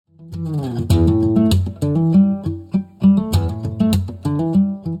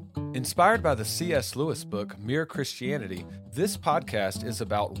Inspired by the C.S. Lewis book, Mere Christianity, this podcast is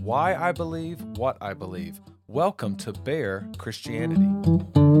about why I believe what I believe. Welcome to Bare Christianity.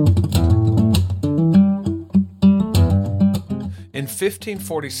 In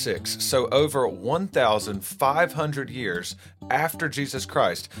 1546, so over 1,500 years after Jesus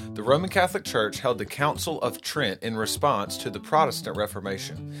Christ, the Roman Catholic Church held the Council of Trent in response to the Protestant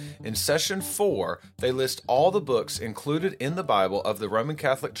Reformation. In Session 4, they list all the books included in the Bible of the Roman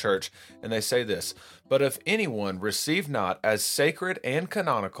Catholic Church, and they say this: "But if anyone receive not as sacred and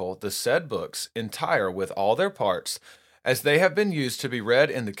canonical the said books entire with all their parts, as they have been used to be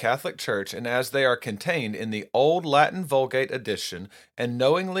read in the Catholic Church, and as they are contained in the old Latin Vulgate edition, and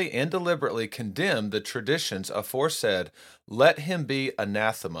knowingly and deliberately condemn the traditions aforesaid, let him be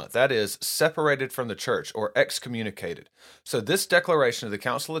anathema," that is, separated from the Church or excommunicated. So this declaration of the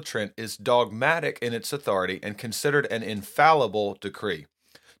Council of Trent is dogmatic in its authority and considered an infallible decree.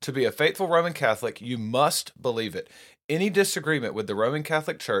 To be a faithful Roman Catholic, you must believe it. Any disagreement with the Roman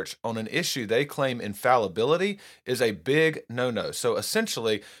Catholic Church on an issue they claim infallibility is a big no-no. So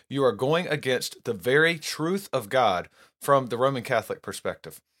essentially, you are going against the very truth of God from the Roman Catholic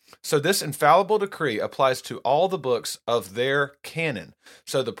perspective. So this infallible decree applies to all the books of their canon.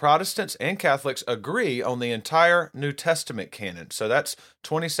 So the Protestants and Catholics agree on the entire New Testament canon. So that's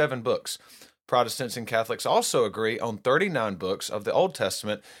 27 books. Protestants and Catholics also agree on 39 books of the Old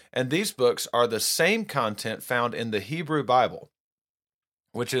Testament, and these books are the same content found in the Hebrew Bible,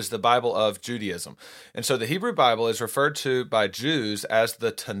 which is the Bible of Judaism. And so the Hebrew Bible is referred to by Jews as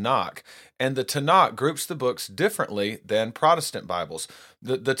the Tanakh, and the Tanakh groups the books differently than Protestant Bibles.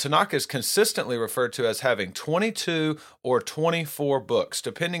 The Tanakh is consistently referred to as having 22 or 24 books,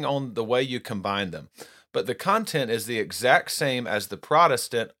 depending on the way you combine them. But the content is the exact same as the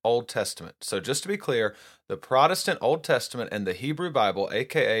Protestant Old Testament. So just to be clear, the Protestant Old Testament and the Hebrew Bible,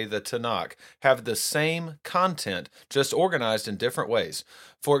 aka the Tanakh, have the same content, just organized in different ways.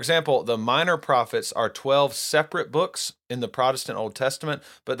 For example, the Minor Prophets are 12 separate books in the Protestant Old Testament,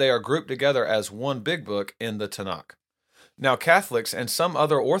 but they are grouped together as one big book in the Tanakh. Now, Catholics and some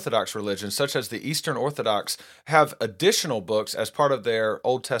other Orthodox religions, such as the Eastern Orthodox, have additional books as part of their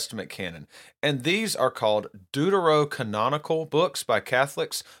Old Testament canon. And these are called deuterocanonical books by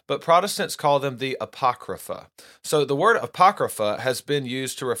Catholics, but Protestants call them the Apocrypha. So the word Apocrypha has been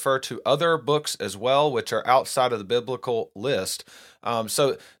used to refer to other books as well, which are outside of the biblical list.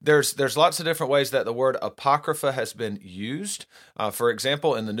 So there's lots of different ways that the word Apocrypha has been used. For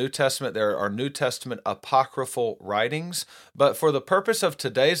example, in the New Testament, there are New Testament apocryphal writings. But for the purpose of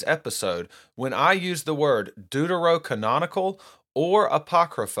today's episode, when I use the word deuterocanonical or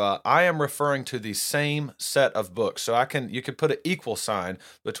Apocrypha, I am referring to the same set of books. So you could put an equal sign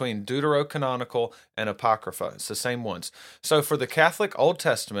between deuterocanonical and Apocrypha. It's the same ones. So for the Catholic Old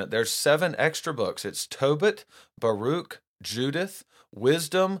Testament, there's 7 extra books. It's Tobit, Baruch, Judith,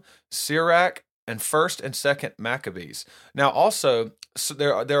 Wisdom, Sirach, and 1st and 2nd Maccabees. Now also, so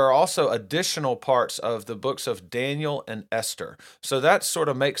there are also additional parts of the books of Daniel and Esther. So that sort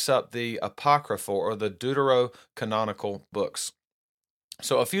of makes up the Apocryphal or the deuterocanonical books.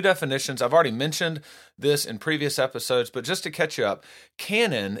 So a few definitions. I've already mentioned this in previous episodes, but just to catch you up,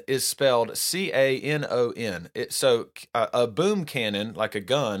 canon is spelled C-A-N-O-N. So a boom cannon, like a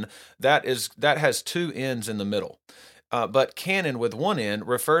gun, that has 2 N's in the middle. But canon with 1 N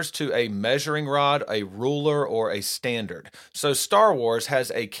refers to a measuring rod, a ruler, or a standard. So Star Wars has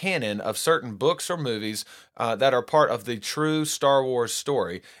a canon of certain books or movies that are part of the true Star Wars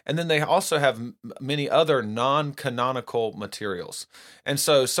story. And then they also have many other non-canonical materials. And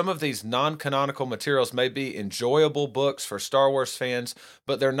so some of these non-canonical materials may be enjoyable books for Star Wars fans,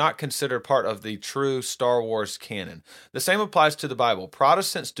 but they're not considered part of the true Star Wars canon. The same applies to the Bible.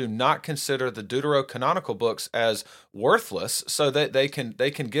 Protestants do not consider the deuterocanonical books as worthless, so that they can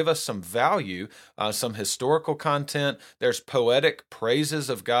give us some value, some historical content. There's poetic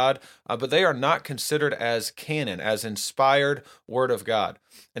praises of God, but they are not considered as canon, as inspired Word of God.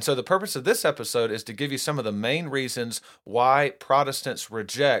 And so the purpose of this episode is to give you some of the main reasons why Protestants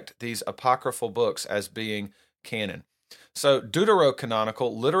reject these apocryphal books as being canon. So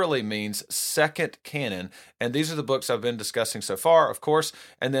deuterocanonical literally means second canon, and these are the books I've been discussing so far, of course.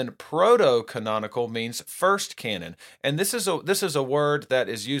 And then proto-canonical means first canon, and this is a word that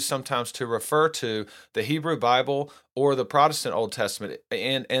is used sometimes to refer to the Hebrew Bible or the Protestant Old Testament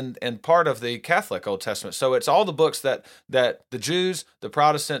and part of the Catholic Old Testament. So it's all the books that the Jews, the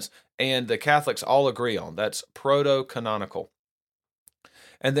Protestants, and the Catholics all agree on. That's proto-canonical.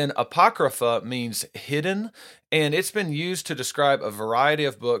 And then Apocrypha means hidden, And it's been used to describe a variety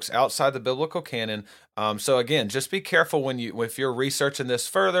of books outside the biblical canon. So again, just be careful if you're researching this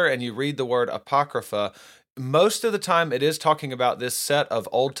further and you read the word apocrypha. Most of the time, it is talking about this set of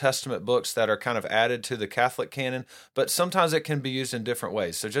Old Testament books that are kind of added to the Catholic canon, but sometimes it can be used in different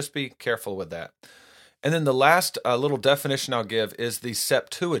ways. So just be careful with that. And then the last little definition I'll give is the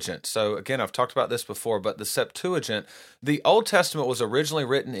Septuagint. So again, I've talked about this before, but the Septuagint, the Old Testament was originally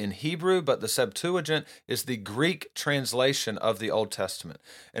written in Hebrew, but the Septuagint is the Greek translation of the Old Testament.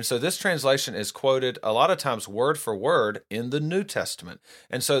 And so this translation is quoted a lot of times word for word in the New Testament.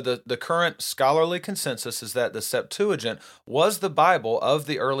 And so the current scholarly consensus is that the Septuagint was the Bible of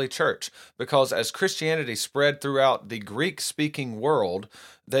the early church, because as Christianity spread throughout the Greek-speaking world,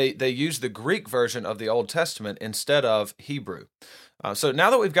 they used the Greek version of the Old Testament instead of Hebrew. So now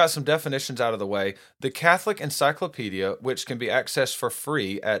that we've got some definitions out of the way, the Catholic Encyclopedia, which can be accessed for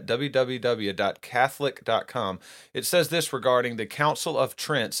free at www.catholic.com, it says this regarding the Council of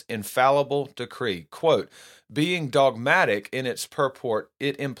Trent's infallible decree, quote, being dogmatic in its purport,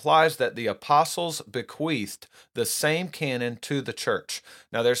 it implies that the apostles bequeathed the same canon to the church.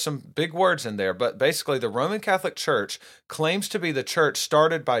 Now, there's some big words in there, but basically the Roman Catholic Church claims to be the church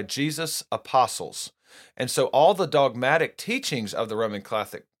started by Jesus' apostles. And so all the dogmatic teachings of the Roman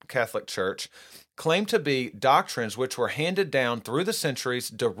Catholic Church claim to be doctrines which were handed down through the centuries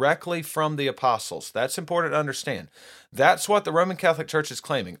directly from the apostles. That's important to understand. That's what the Roman Catholic Church is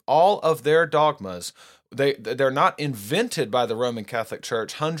claiming. All of their dogmas, they're not invented by the Roman Catholic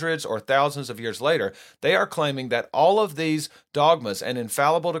Church hundreds or thousands of years later. They are claiming that all of these dogmas and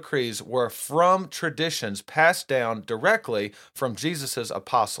infallible decrees were from traditions passed down directly from Jesus's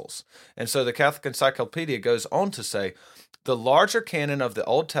apostles. And so the Catholic Encyclopedia goes on to say, the larger canon of the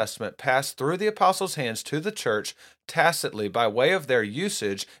Old Testament passed through the apostles' hands to the church tacitly by way of their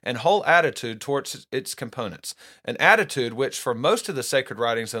usage and whole attitude towards its components, an attitude which for most of the sacred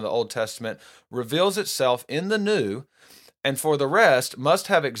writings in the Old Testament reveals itself in the New, and for the rest must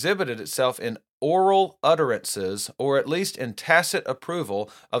have exhibited itself in oral utterances, or at least in tacit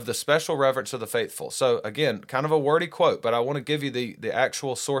approval of the special reverence of the faithful. So again, kind of a wordy quote, but I want to give you the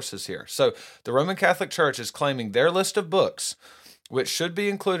actual sources here. So the Roman Catholic Church is claiming their list of books, which should be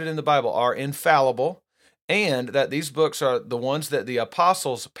included in the Bible, are infallible, and that these books are the ones that the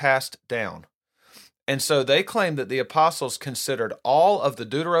apostles passed down. And so they claim that the apostles considered all of the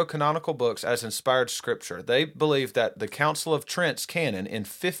deuterocanonical books as inspired scripture. They believed that the Council of Trent's canon in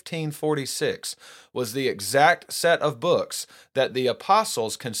 1546 was the exact set of books that the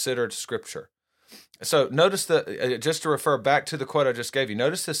apostles considered scripture. So notice just to refer back to the quote I just gave you,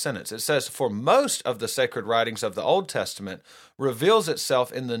 notice this sentence. It says, for most of the sacred writings of the Old Testament reveals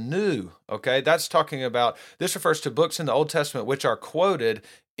itself in the New. Okay, that's talking about, this refers to books in the Old Testament which are quoted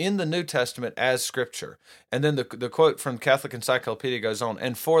in the New Testament as scripture. And then the quote from Catholic Encyclopedia goes on,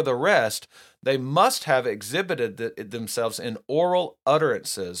 and for the rest, they must have exhibited themselves in oral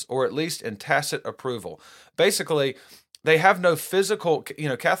utterances, or at least in tacit approval. Basically, they have no physical,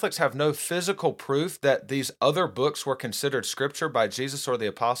 Catholics have no physical proof that these other books were considered scripture by Jesus or the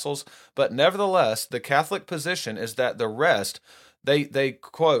apostles, but nevertheless, the Catholic position is that the rest, they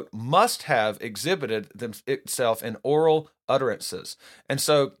quote, must have exhibited itself in oral utterances. And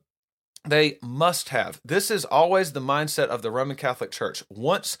so they must have. This is always the mindset of the Roman Catholic Church.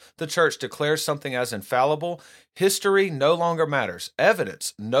 Once the church declares something as infallible, history no longer matters.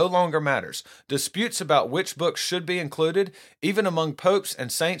 Evidence no longer matters. Disputes about which books should be included, even among popes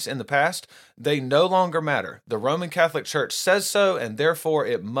and saints in the past, they no longer matter. The Roman Catholic Church says so, and therefore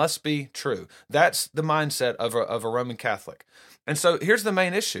it must be true. That's the mindset of a Roman Catholic. And so here's the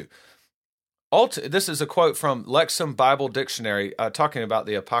main issue. This is a quote from Lexham Bible Dictionary talking about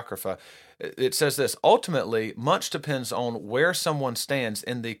the Apocrypha. It says this, ultimately, much depends on where someone stands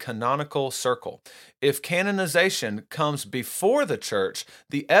in the canonical circle. If canonization comes before the church,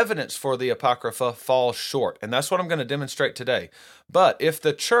 the evidence for the Apocrypha falls short. And that's what I'm going to demonstrate today. But if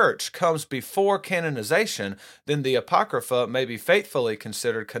the church comes before canonization, then the Apocrypha may be faithfully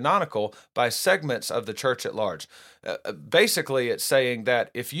considered canonical by segments of the church at large. Basically, it's saying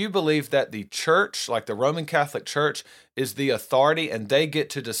that if you believe that the church, like the Roman Catholic Church, is the authority and they get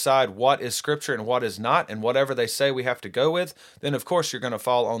to decide what is scripture and what is not, and whatever they say we have to go with, then of course you're going to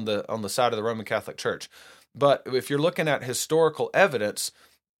fall on the side of the Roman Catholic Church. But if you're looking at historical evidence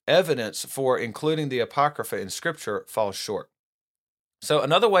for including the Apocrypha in scripture falls short. So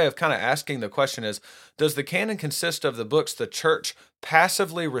another way of kind of asking the question is, does the canon consist of the books the church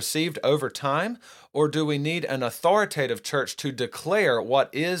passively received over time, or do we need an authoritative church to declare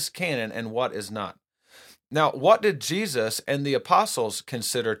what is canon and what is not? Now, what did Jesus and the apostles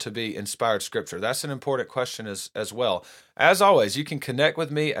consider to be inspired scripture? That's an important question as well. As always, you can connect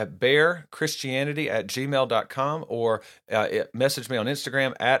with me at bearchristianity@gmail.com or message me on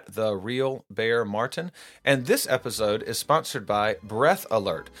Instagram at @TheRealBearMartin. And this episode is sponsored by Breath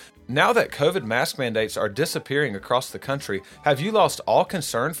Alert. Now that COVID mask mandates are disappearing across the country, have you lost all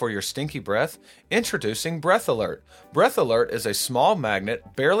concern for your stinky breath? Introducing Breath Alert. Breath Alert is a small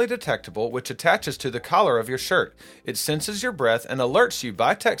magnet, barely detectable, which attaches to the collar of your shirt. It senses your breath and alerts you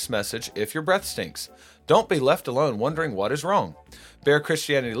by text message if your breath stinks. Don't be left alone wondering what is wrong. Bear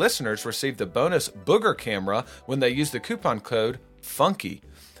Christianity listeners receive the bonus Booger Camera when they use the coupon code FUNKY.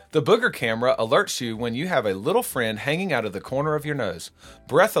 The Booger Camera alerts you when you have a little friend hanging out of the corner of your nose.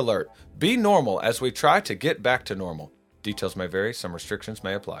 Breath Alert. Be normal as we try to get back to normal. Details may vary. Some restrictions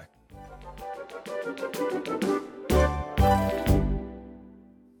may apply.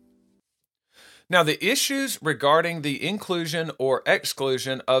 Now, the issues regarding the inclusion or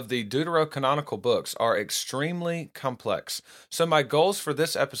exclusion of the deuterocanonical books are extremely complex. So my goals for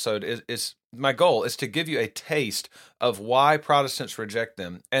this episode is to give you a taste of why Protestants reject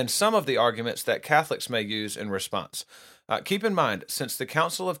them and some of the arguments that Catholics may use in response. Keep in mind, since the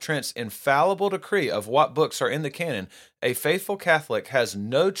Council of Trent's infallible decree of what books are in the canon, a faithful Catholic has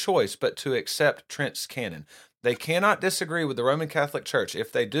no choice but to accept Trent's canon. They cannot disagree with the Roman Catholic Church.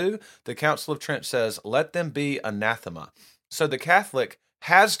 If they do, the Council of Trent says, let them be anathema. So the Catholic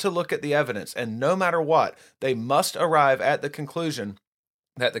has to look at the evidence, and no matter what, they must arrive at the conclusion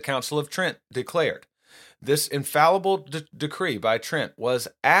that the Council of Trent declared. This infallible decree by Trent was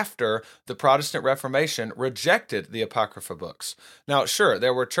after the Protestant Reformation rejected the Apocrypha books. Now, sure,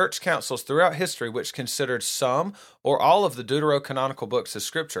 there were church councils throughout history which considered some or all of the deuterocanonical books as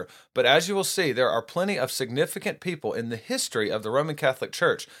scripture, but as you will see, there are plenty of significant people in the history of the Roman Catholic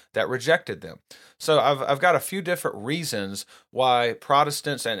Church that rejected them. So I've got a few different reasons why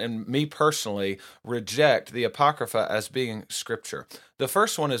Protestants and me personally reject the Apocrypha as being scripture. The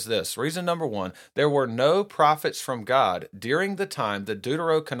first one is this. Reason number one, there were no prophets from God during the time the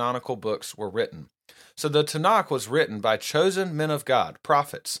deuterocanonical books were written. So the Tanakh was written by chosen men of God,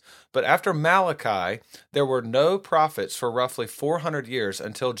 prophets. But after Malachi, there were no prophets for roughly 400 years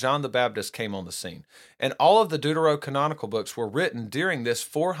until John the Baptist came on the scene. And all of the deuterocanonical books were written during this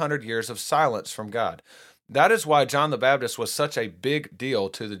 400 years of silence from God. That is why John the Baptist was such a big deal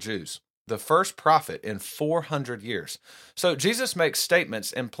to the Jews. The first prophet in 400 years. So Jesus makes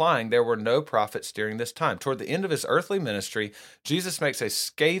statements implying there were no prophets during this time. Toward the end of his earthly ministry, Jesus makes a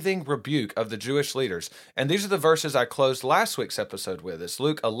scathing rebuke of the Jewish leaders. And these are the verses I closed last week's episode with. It's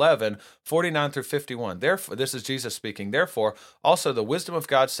Luke 11, 49 through 51. Therefore, this is Jesus speaking. Therefore, also the wisdom of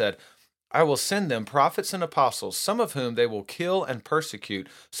God said, I will send them prophets and apostles, some of whom they will kill and persecute,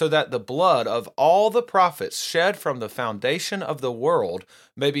 so that the blood of all the prophets shed from the foundation of the world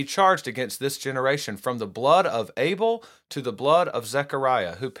may be charged against this generation, from the blood of Abel to the blood of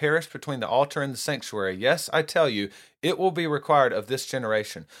Zechariah, who perished between the altar and the sanctuary. Yes, I tell you, it will be required of this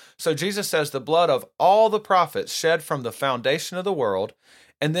generation. So Jesus says the blood of all the prophets shed from the foundation of the world.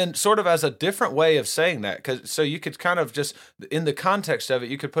 And then sort of as a different way of saying that, so you could kind of just, in the context of it,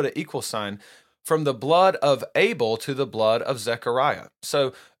 you could put an equal sign, from the blood of Abel to the blood of Zechariah.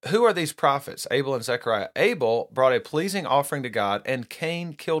 So who are these prophets, Abel and Zechariah? Abel brought a pleasing offering to God, and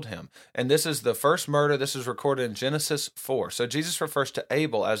Cain killed him. And this is the first murder. This is recorded in Genesis 4. So Jesus refers to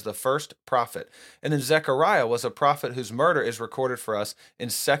Abel as the first prophet. And then Zechariah was a prophet whose murder is recorded for us in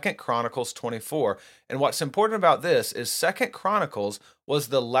 2 Chronicles 24. And what's important about this is 2 Chronicles was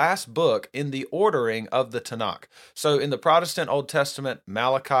the last book in the ordering of the Tanakh. So in the Protestant Old Testament,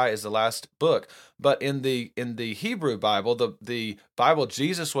 Malachi is the last book. But in the Hebrew Bible, the Bible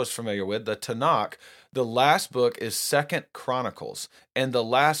Jesus was familiar with, the Tanakh, the last book is 2 Chronicles, and the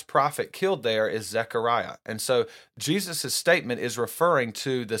last prophet killed there is Zechariah. And so Jesus' statement is referring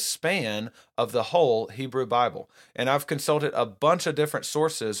to the span of the whole Hebrew Bible. And I've consulted a bunch of different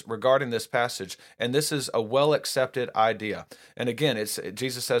sources regarding this passage, and this is a well-accepted idea. And again,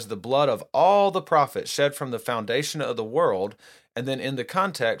 Jesus says the blood of all the prophets shed from the foundation of the world. And then in the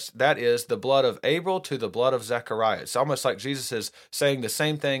context, that is the blood of Abel to the blood of Zechariah. It's almost like Jesus is saying the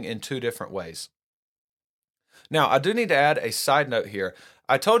same thing in two different ways. Now, I do need to add a side note here.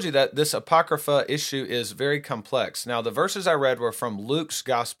 I told you that this Apocrypha issue is very complex. Now, the verses I read were from Luke's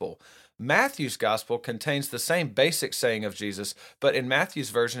Gospel. Matthew's Gospel contains the same basic saying of Jesus, but in Matthew's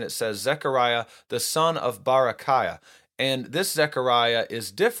version it says Zechariah, the son of Barachiah. And this Zechariah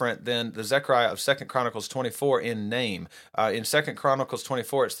is different than the Zechariah of 2 Chronicles 24 in name. In 2 Chronicles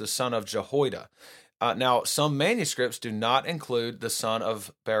 24, it's the son of Jehoiada. Now, some manuscripts do not include the son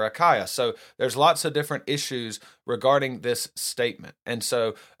of Berechiah. So there's lots of different issues regarding this statement. And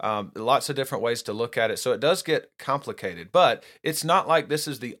so lots of different ways to look at it. So it does get complicated. But it's not like this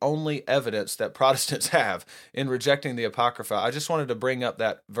is the only evidence that Protestants have in rejecting the Apocrypha. I just wanted to bring up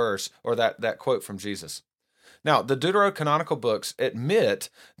that verse or that quote from Jesus. Now, the deuterocanonical books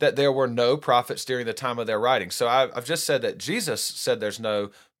admit that there were no prophets during the time of their writing. So I've just said that Jesus said there's no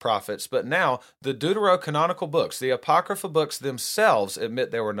prophets, but now the deuterocanonical books, the Apocrypha books themselves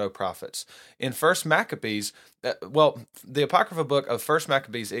admit there were no prophets. In First Maccabees, the Apocrypha book of First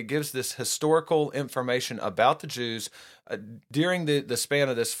Maccabees, it gives this historical information about the Jews during the span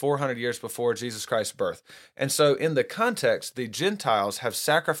of this 400 years before Jesus Christ's birth. And so in the context, the Gentiles have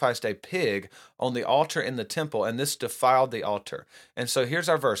sacrificed a pig on the altar in the temple, and this defiled the altar. And so here's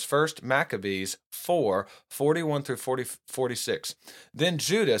our verse, First Maccabees 4:41 through 46. Then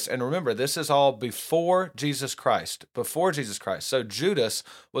Judas, and remember, this is all before Jesus Christ. So Judas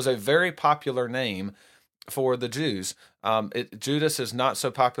was a very popular name for the Jews. Judas is not so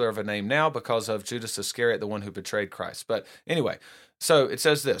popular of a name now because of Judas Iscariot, the one who betrayed Christ. But anyway, so it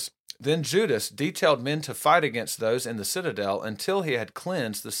says this, Then Judas detailed men to fight against those in the citadel until he had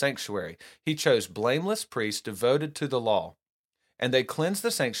cleansed the sanctuary. He chose blameless priests devoted to the law. And they cleansed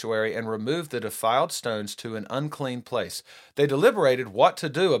the sanctuary and removed the defiled stones to an unclean place. They deliberated what to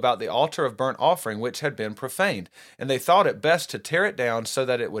do about the altar of burnt offering which had been profaned, and they thought it best to tear it down so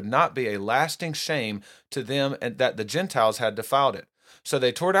that it would not be a lasting shame to them and that the Gentiles had defiled it. So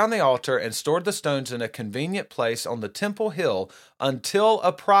they tore down the altar and stored the stones in a convenient place on the temple hill until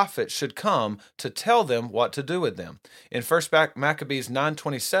a prophet should come to tell them what to do with them. In 1 Maccabees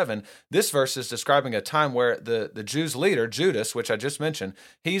 9:27, this verse is describing a time where the Jews' leader, Judas, which I just mentioned,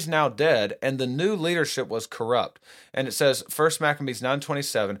 he's now dead, and the new leadership was corrupt. And it says, 1 Maccabees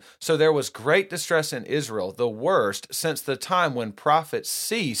 9:27, So there was great distress in Israel, the worst since the time when prophets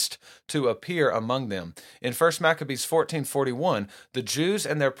ceased to appear among them. In 1 Maccabees 14:41, the Jews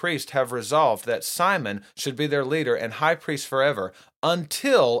and their priests have resolved that Simon should be their leader and high priest forever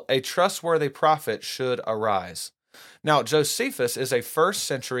until a trustworthy prophet should arise. Now, Josephus is a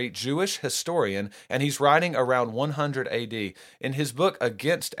first-century Jewish historian, and he's writing around 100 AD. In his book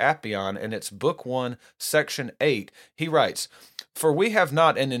Against Appian, in its Book 1, Section 8, he writes, For we have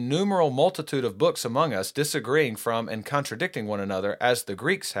not an innumerable multitude of books among us, disagreeing from and contradicting one another, as the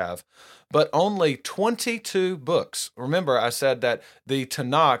Greeks have, but only 22 books. Remember, I said that the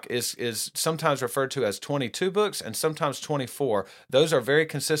Tanakh is sometimes referred to as 22 books and sometimes 24. Those are very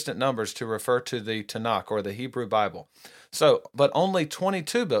consistent numbers to refer to the Tanakh, or the Hebrew Bible. So, but only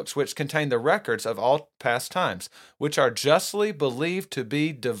 22 books which contain the records of all past times, which are justly believed to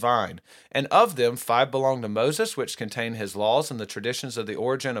be divine. And of them, 5 belong to Moses, which contain his laws and the traditions of the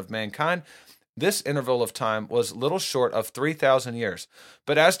origin of mankind. This interval of time was little short of 3,000 years.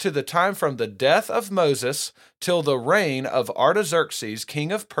 But as to the time from the death of Moses till the reign of Artaxerxes,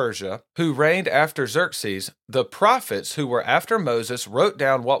 king of Persia, who reigned after Xerxes, the prophets who were after Moses wrote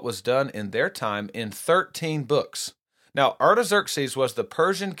down what was done in their time in 13 books. Now, Artaxerxes was the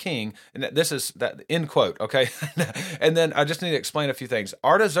Persian king, and this is that end quote, okay? And then I just need to explain a few things.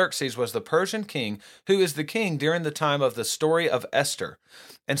 Artaxerxes was the Persian king who is the king during the time of the story of Esther.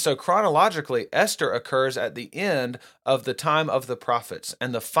 And so chronologically, Esther occurs at the end of the time of the prophets.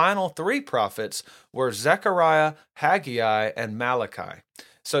 And the final 3 prophets were Zechariah, Haggai, and Malachi.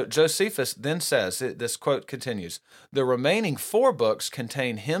 So Josephus then says, this quote continues, the remaining 4 books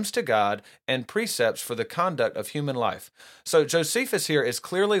contain hymns to God and precepts for the conduct of human life. So Josephus here is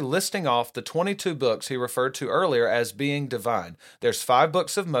clearly listing off the 22 books he referred to earlier as being divine. There's 5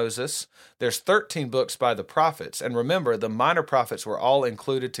 books of Moses, there's 13 books by the prophets, and remember, the minor prophets were all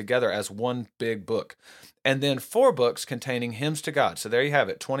included together as one big book. And then 4 books containing hymns to God. So there you have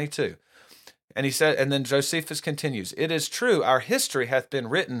it, 22. And he said, and then Josephus continues, It is true, our history hath been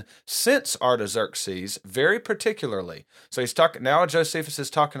written since Artaxerxes, very particularly. So he's talking now. Josephus is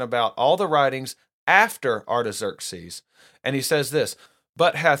talking about all the writings after Artaxerxes, and he says this: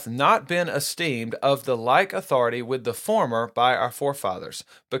 but hath not been esteemed of the like authority with the former by our forefathers,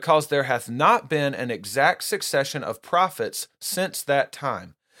 because there hath not been an exact succession of prophets since that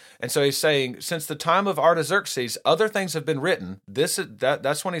time. And so he's saying, since the time of Artaxerxes, other things have been written.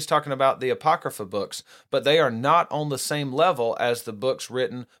 That's when he's talking about the Apocrypha books, but they are not on the same level as the books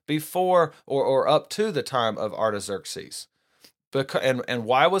written before or up to the time of Artaxerxes. And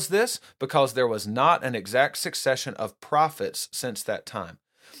why was this? Because there was not an exact succession of prophets since that time.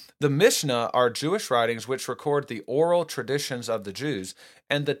 The Mishnah are Jewish writings which record the oral traditions of the Jews,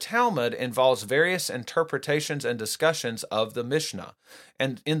 and the Talmud involves various interpretations and discussions of the Mishnah.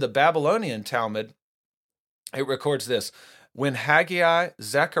 And in the Babylonian Talmud, It records this: when Haggai,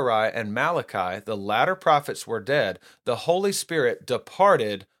 Zechariah, and Malachi, the latter prophets, were dead, the Holy Spirit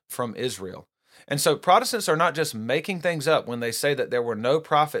departed from Israel. And so Protestants are not just making things up when they say that there were no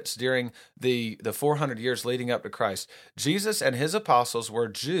prophets during the 400 years leading up to Christ. Jesus and his apostles were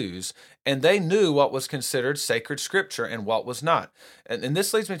Jews, and they knew what was considered sacred scripture and what was not. And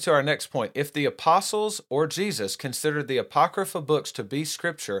this leads me to our next point. If the apostles or Jesus considered the Apocrypha books to be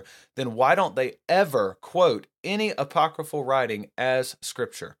scripture, then why don't they ever quote any apocryphal writing as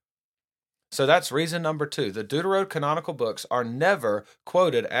scripture? So that's reason number 2. The deuterocanonical books are never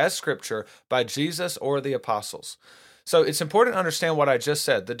quoted as scripture by Jesus or the apostles. So it's important to understand what I just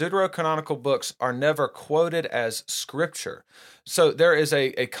said. The deuterocanonical books are never quoted as scripture. So there is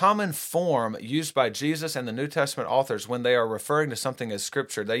a common form used by Jesus and the New Testament authors when they are referring to something as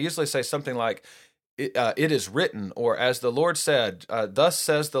scripture. They usually say something like, it is written, or as the Lord said, thus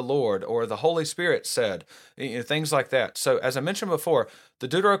says the Lord, or the Holy Spirit said, things like that. So as I mentioned before, the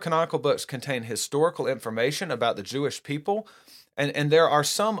deuterocanonical books contain historical information about the Jewish people, and there are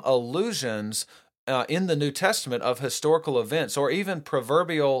some allusions in the New Testament of historical events or even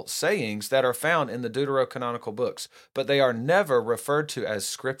proverbial sayings that are found in the deuterocanonical books, but they are never referred to as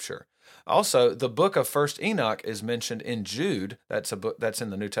scripture. Also, the book of First Enoch is mentioned in Jude. That's a book that's in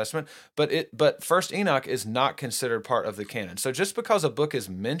the New Testament, but First Enoch is not considered part of the canon. So just because a book is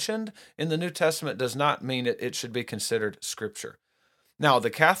mentioned in the New Testament does not mean it should be considered scripture. Now,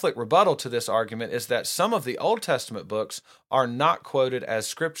 the Catholic rebuttal to this argument is that some of the Old Testament books are not quoted as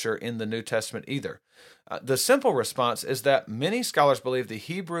scripture in the New Testament either. The simple response is that many scholars believe the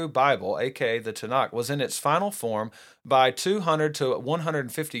Hebrew Bible, aka the Tanakh, was in its final form by 200 to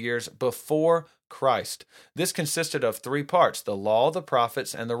 150 years before Christ. This consisted of 3 parts: the law, the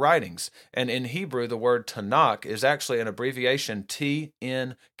prophets, and the writings. And in Hebrew, the word Tanakh is actually an abbreviation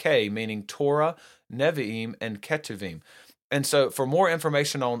TNK, meaning Torah, Nevi'im, and Ketuvim. And so for more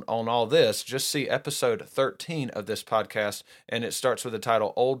information on all this, just see episode 13 of this podcast, and it starts with the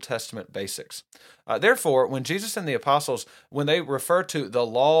title Old Testament Basics. Therefore, when Jesus and the apostles, when they refer to the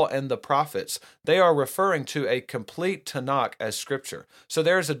law and the prophets, they are referring to a complete Tanakh as scripture. So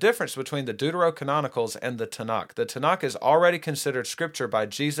there is a difference between the Deuterocanonicals and the Tanakh. The Tanakh is already considered scripture by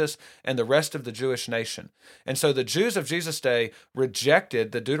Jesus and the rest of the Jewish nation. And so the Jews of Jesus' day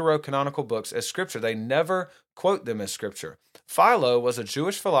rejected the Deuterocanonical books as scripture. They never quote them as scripture. Philo was a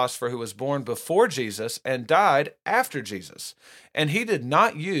Jewish philosopher who was born before Jesus and died after Jesus. And he did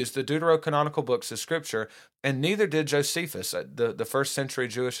not use the Deuterocanonical books as scripture, and neither did Josephus, the first century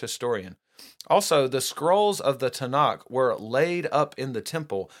Jewish historian. Also, the scrolls of the Tanakh were laid up in the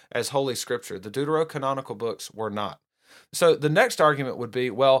temple as holy scripture. The Deuterocanonical books were not. So the next argument would be,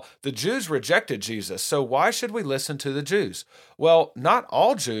 well, the Jews rejected Jesus, so why should we listen to the Jews? Well, not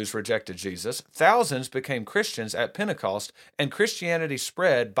all Jews rejected Jesus. Thousands became Christians at Pentecost, and Christianity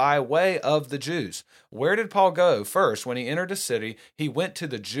spread by way of the Jews. Where did Paul go? First, when he entered a city, he went to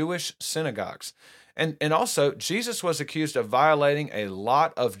the Jewish synagogues. And also, Jesus was accused of violating a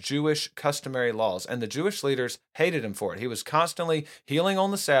lot of Jewish customary laws, and the Jewish leaders hated him for it. He was constantly healing on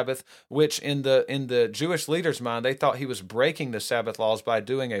the Sabbath, which in the Jewish leaders' mind, they thought he was breaking the Sabbath laws by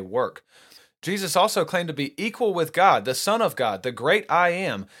doing a work. Jesus also claimed to be equal with God, the Son of God, the great I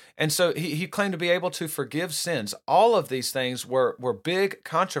Am. And so he claimed to be able to forgive sins. All of these things were big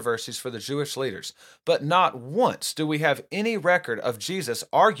controversies for the Jewish leaders. But not once do we have any record of Jesus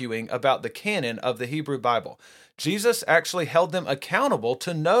arguing about the canon of the Hebrew Bible. Jesus actually held them accountable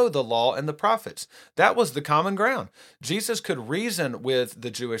to know the law and the prophets. That was the common ground. Jesus could reason with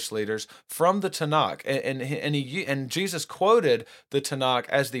the Jewish leaders from the Tanakh, and Jesus quoted the Tanakh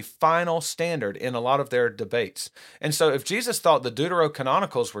as the final standard in a lot of their debates. And so if Jesus thought the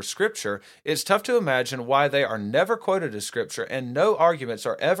Deuterocanonicals were scripture, it's tough to imagine why they are never quoted as scripture and no arguments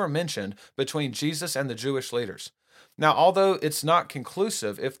are ever mentioned between Jesus and the Jewish leaders. Now, although it's not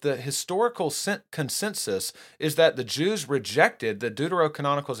conclusive, if the historical consensus is that the Jews rejected the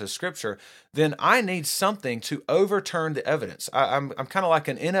Deuterocanonicals as scripture, then I need something to overturn the evidence. I'm kind of like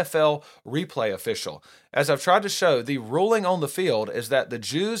an NFL replay official. As I've tried to show, the ruling on the field is that the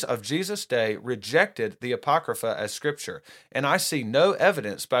Jews of Jesus' day rejected the Apocrypha as scripture, and I see no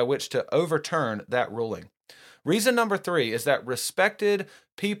evidence by which to overturn that ruling. Reason number 3 is that respected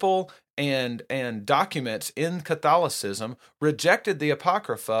people and documents in Catholicism rejected the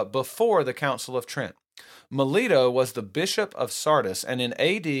Apocrypha before the Council of Trent. Melito was the bishop of Sardis, and in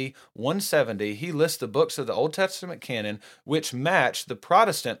AD 170, he lists the books of the Old Testament canon which match the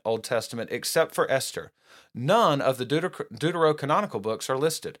Protestant Old Testament except for Esther. None of the deuterocanonical books are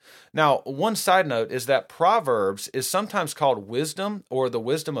listed. Now, one side note is that Proverbs is sometimes called wisdom or the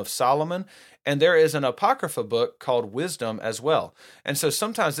wisdom of Solomon, and there is an Apocrypha book called Wisdom as well. And so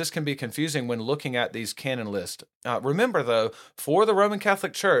sometimes this can be confusing when looking at these canon lists. Remember, though, for the Roman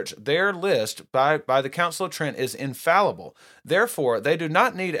Catholic Church, their list by the Council of Trent is infallible. Therefore, they do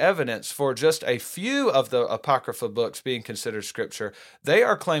not need evidence for just a few of the Apocrypha books being considered Scripture. They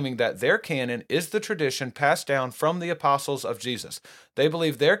are claiming that their canon is the tradition passed down from the apostles of Jesus. They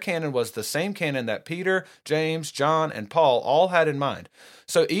believe their canon was the same canon that Peter, James, John, and Paul all had in mind.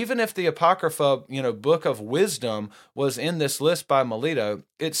 So even if the Apocrypha, book of wisdom was in this list by Melito,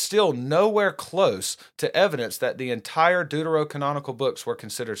 it's still nowhere close to evidence that the entire deuterocanonical books were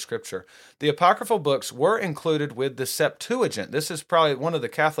considered Scripture. The Apocryphal books were included with the Septuagint. This is probably one of the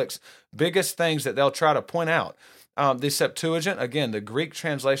Catholics' biggest things that they'll try to point out. The Septuagint, again, the Greek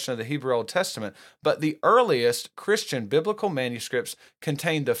translation of the Hebrew Old Testament, but the earliest Christian biblical manuscripts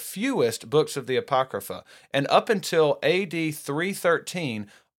contain the fewest books of the Apocrypha. And up until AD 313,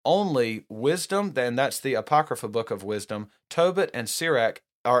 only Wisdom, then that's the Apocrypha book of Wisdom, Tobit, and Sirach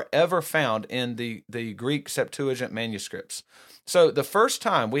are ever found in the Greek Septuagint manuscripts. So the first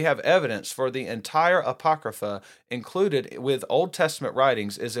time we have evidence for the entire Apocrypha included with Old Testament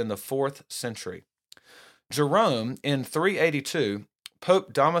writings is in the 4th century. Jerome, in 382,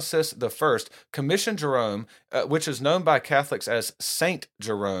 Pope Damasus I commissioned Jerome, which is known by Catholics as Saint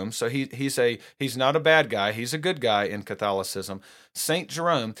Jerome. So he's not a bad guy; he's a good guy in Catholicism. Saint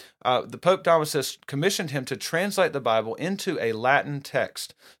Jerome, the Pope Damasus commissioned him to translate the Bible into a Latin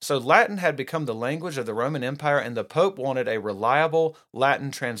text. So Latin had become the language of the Roman Empire, and the Pope wanted a reliable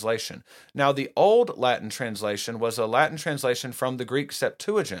Latin translation. Now, the old Latin translation was a Latin translation from the Greek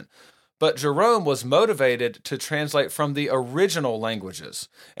Septuagint. But Jerome was motivated to translate from the original languages.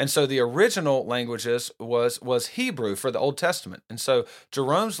 And so the original languages was Hebrew for the Old Testament. And so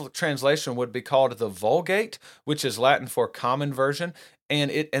Jerome's translation would be called the Vulgate, which is Latin for common version. And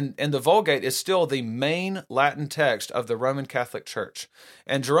the Vulgate is still the main Latin text of the Roman Catholic Church.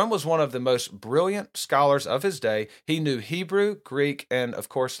 And Jerome was one of the most brilliant scholars of his day. He knew Hebrew, Greek, and of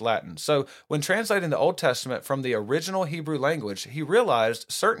course Latin. So when translating the Old Testament from the original Hebrew language, he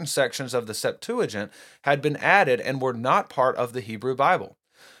realized certain sections of the Septuagint had been added and were not part of the Hebrew Bible.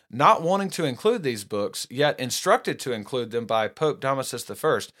 Not wanting to include these books, yet instructed to include them by Pope Damasus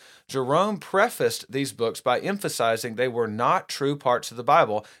I, Jerome prefaced these books by emphasizing they were not true parts of the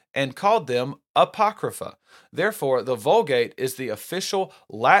Bible and called them Apocrypha. Therefore, the Vulgate is the official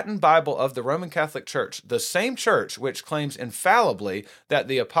Latin Bible of the Roman Catholic Church, the same church which claims infallibly that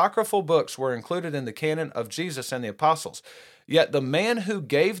the apocryphal books were included in the canon of Jesus and the apostles. Yet the man who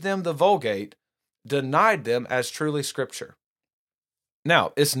gave them the Vulgate denied them as truly Scripture.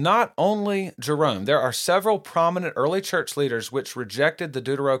 Now, it's not only Jerome. There are several prominent early church leaders which rejected the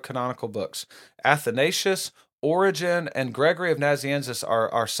deuterocanonical books. Athanasius, Origen, and Gregory of Nazianzus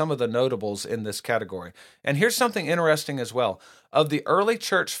are some of the notables in this category. And here's something interesting as well. Of the early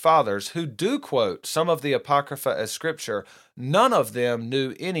church fathers who do quote some of the Apocrypha as Scripture, none of them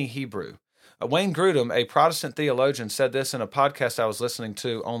knew any Hebrew. Wayne Grudem, a Protestant theologian, said this in a podcast I was listening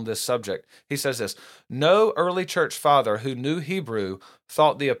to on this subject. He says this: "No early church father who knew Hebrew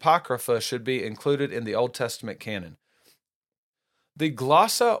thought the Apocrypha should be included in the Old Testament canon." The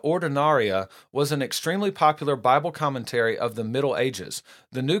Glossa Ordinaria was an extremely popular Bible commentary of the Middle Ages.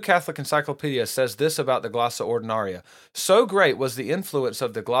 The New Catholic Encyclopedia says this about the Glossa Ordinaria: "So great was the influence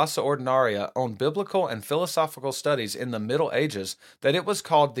of the Glossa Ordinaria on biblical and philosophical studies in the Middle Ages that it was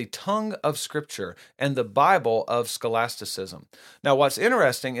called the tongue of Scripture and the Bible of scholasticism." Now, what's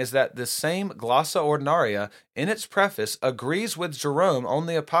interesting is that the same Glossa Ordinaria, in its preface, agrees with Jerome on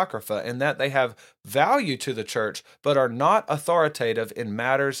the Apocrypha in that they have value to the Church, but are not authoritative in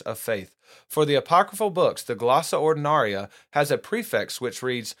matters of faith. For the apocryphal books, the Glossa Ordinaria has a prefix which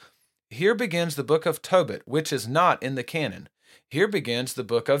reads, "Here begins the book of Tobit, which is not in the canon. Here begins the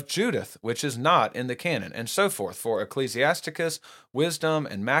book of Judith, which is not in the canon," and so forth, for Ecclesiasticus, Wisdom,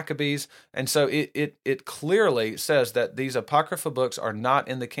 and Maccabees. And so it clearly says that these apocryphal books are not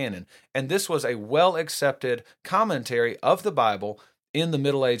in the canon. And this was a well-accepted commentary of the Bible in the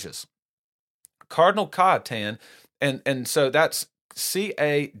Middle Ages. Cardinal Cajetan, and so that's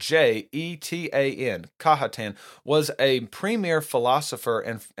Cajetan, Cajetan, was a premier philosopher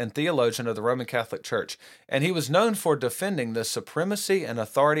and theologian of the Roman Catholic Church, and he was known for defending the supremacy and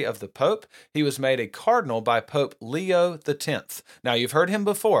authority of the Pope. He was made a cardinal by Pope Leo X. Now, you've heard him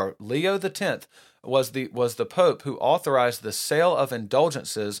before. Leo X was the Pope who authorized the sale of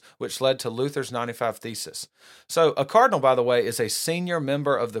indulgences, which led to Luther's 95 Thesis. So a cardinal, by the way, is a senior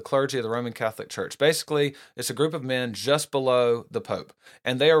member of the clergy of the Roman Catholic Church. Basically, it's a group of men just below the Pope,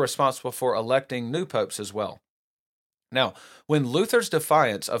 and they are responsible for electing new popes as well. Now, when Luther's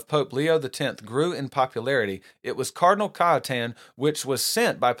defiance of Pope Leo X grew in popularity, it was Cardinal Cajetan which was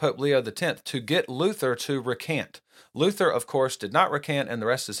sent by Pope Leo X to get Luther to recant. Luther, of course, did not recant, and the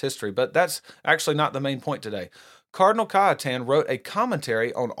rest is history, but that's actually not the main point today. Cardinal Cajetan wrote a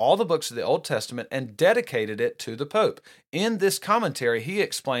commentary on all the books of the Old Testament and dedicated it to the Pope. In this commentary, he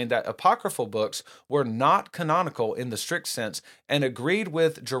explained that apocryphal books were not canonical in the strict sense and agreed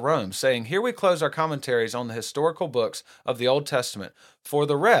with Jerome, saying, "Here we close our commentaries on the historical books of the Old Testament. For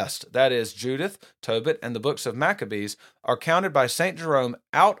the rest, that is, Judith, Tobit, and the books of Maccabees, are counted by St. Jerome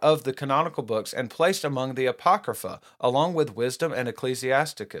out of the canonical books and placed among the Apocrypha, along with Wisdom and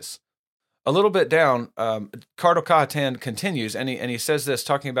Ecclesiasticus." A little bit down, Cardinal Cajetan continues, and he says this,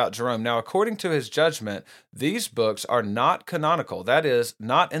 talking about Jerome. Now, according to his judgment, these books are not canonical, that is,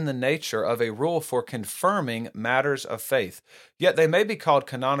 not in the nature of a rule for confirming matters of faith. Yet they may be called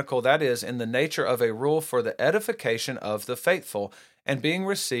canonical, that is, in the nature of a rule for the edification of the faithful, and being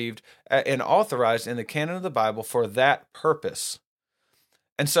received and authorized in the canon of the Bible for that purpose.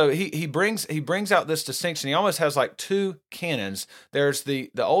 And so he brings out this distinction. He almost has like two canons. There's the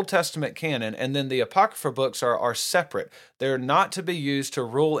Old Testament canon, and then the Apocrypha books are separate. They're not to be used to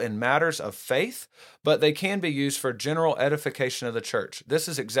rule in matters of faith, but they can be used for general edification of the church. This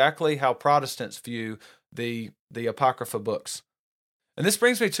is exactly how Protestants view the Apocrypha books. And this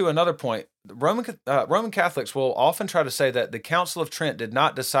brings me to another point. Roman Catholics will often try to say that the Council of Trent did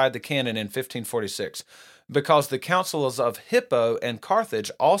not decide the canon in 1546, because the councils of Hippo and Carthage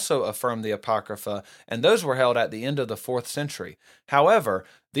also affirmed the Apocrypha, and those were held at the end of the 4th century. However,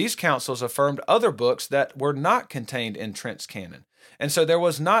 these councils affirmed other books that were not contained in Trent's canon. And so there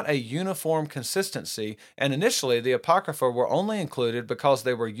was not a uniform consistency, and initially the Apocrypha were only included because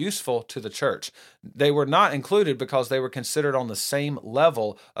they were useful to the church. They were not included because they were considered on the same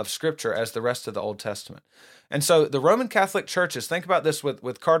level of Scripture as the rest of the Old Testament. And so the Roman Catholic churches, think about this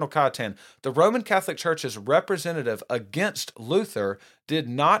with Cardinal Cajetan, the Roman Catholic Church's representative against Luther did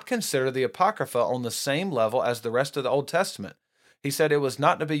not consider the Apocrypha on the same level as the rest of the Old Testament. He said it was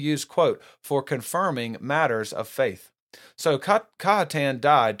not to be used, quote, for confirming matters of faith. So Cajetan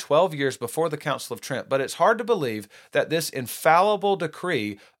died 12 years before the Council of Trent, but it's hard to believe that this infallible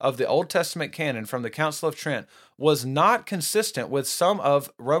decree of the Old Testament canon from the Council of Trent was not consistent with some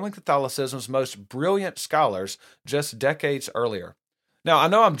of Roman Catholicism's most brilliant scholars just decades earlier. Now, I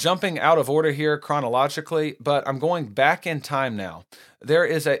know I'm jumping out of order here chronologically, but I'm going back in time now. There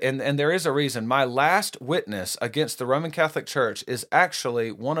is a reason. My last witness against the Roman Catholic Church is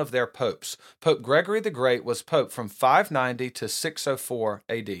actually one of their popes. Pope Gregory the Great was pope from 590 to 604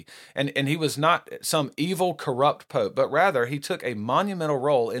 AD. And he was not some evil, corrupt pope, but rather he took a monumental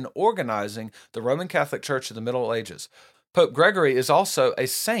role in organizing the Roman Catholic Church of the Middle Ages. Pope Gregory is also a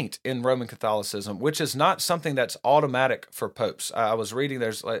saint in Roman Catholicism, which is not something that's automatic for popes. I was reading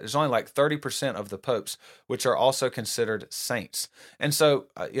there's only like 30% of the popes which are also considered saints. And so,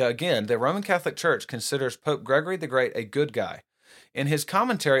 again, the Roman Catholic Church considers Pope Gregory the Great a good guy. In his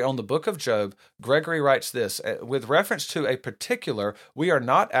commentary on the book of Job, Gregory writes this, with reference to a particular, we are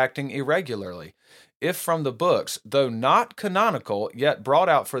not acting irregularly. If from the books, though not canonical, yet brought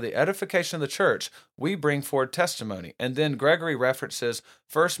out for the edification of the church, we bring forward testimony. And then Gregory references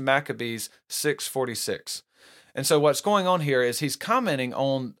 1 Maccabees 6:46. And so what's going on here is he's commenting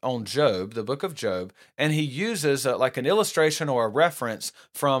on Job, the book of Job, and he uses like an illustration or a reference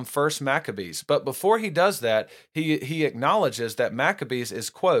from 1 Maccabees. But before he does that, he acknowledges that Maccabees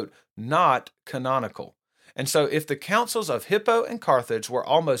is, quote, not canonical. And so if the councils of Hippo and Carthage were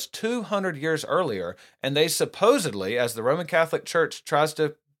almost 200 years earlier, and they supposedly, as the Roman Catholic Church tries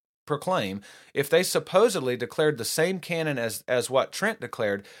to proclaim, if they supposedly declared the same canon as what Trent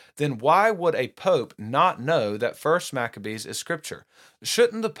declared, then why would a pope not know that 1 Maccabees is Scripture?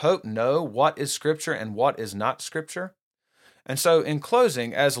 Shouldn't the pope know what is Scripture and what is not Scripture? And so in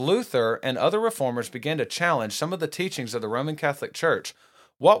closing, as Luther and other reformers began to challenge some of the teachings of the Roman Catholic Church,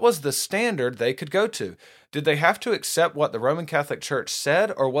 what was the standard they could go to? Did they have to accept what the Roman Catholic Church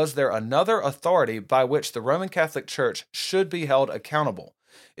said, or was there another authority by which the Roman Catholic Church should be held accountable?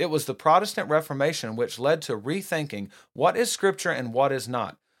 It was the Protestant Reformation which led to rethinking what is Scripture and what is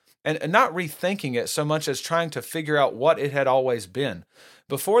not. And not rethinking it so much as trying to figure out what it had always been.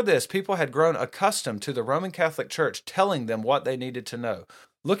 Before this, people had grown accustomed to the Roman Catholic Church telling them what they needed to know.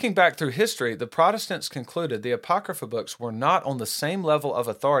 Looking back through history, the Protestants concluded the Apocrypha books were not on the same level of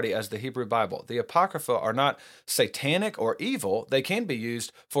authority as the Hebrew Bible. The Apocrypha are not satanic or evil. They can be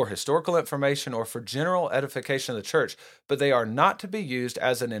used for historical information or for general edification of the church, but they are not to be used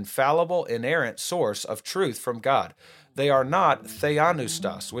as an infallible, inerrant source of truth from God. They are not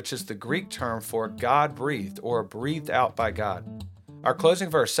theopneustos, which is the Greek term for God-breathed or breathed out by God. Our closing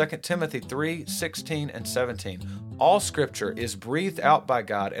verse, 2 Timothy 3:16 and 17. All Scripture is breathed out by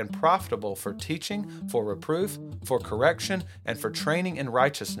God and profitable for teaching, for reproof, for correction, and for training in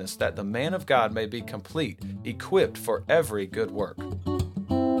righteousness, that the man of God may be complete, equipped for every good work.